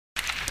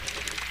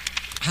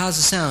How's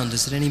the sound?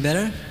 Is it any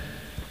better?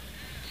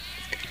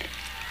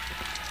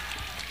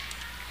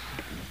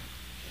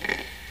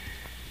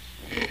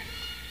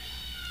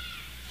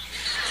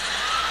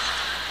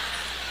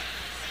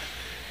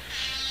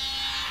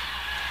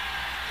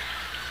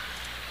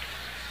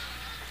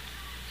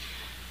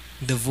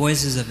 The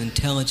voices of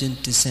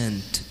intelligent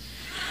dissent.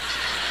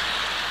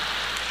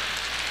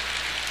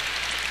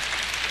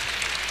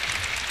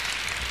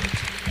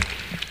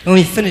 When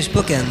we finished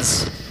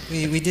Bookends,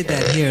 we did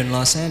that here in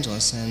Los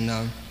Angeles,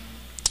 and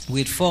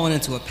we had fallen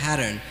into a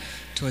pattern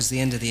towards the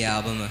end of the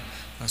album.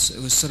 It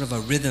was sort of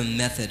a rhythm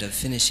method of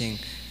finishing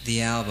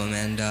the album,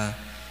 and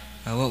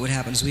what would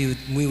happen is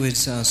we would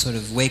sort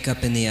of wake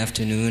up in the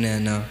afternoon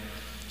and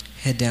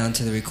head down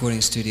to the recording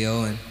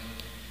studio and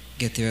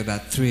get there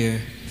about 3 or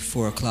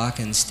 4 o'clock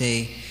and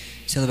stay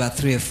till about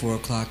 3 or 4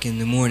 o'clock in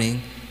the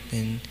morning,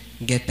 then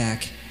get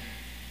back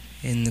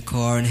in the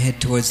car and head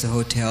towards the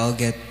hotel,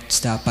 get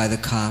stopped by the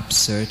cops,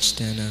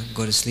 searched, and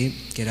go to sleep,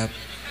 get up,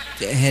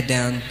 head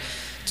down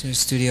to the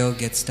studio,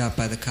 get stopped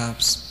by the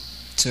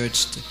cops,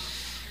 searched,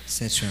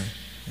 etc.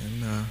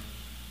 And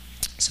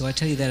so I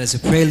tell you that as a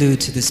prelude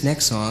to this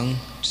next song,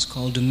 which is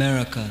called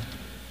America.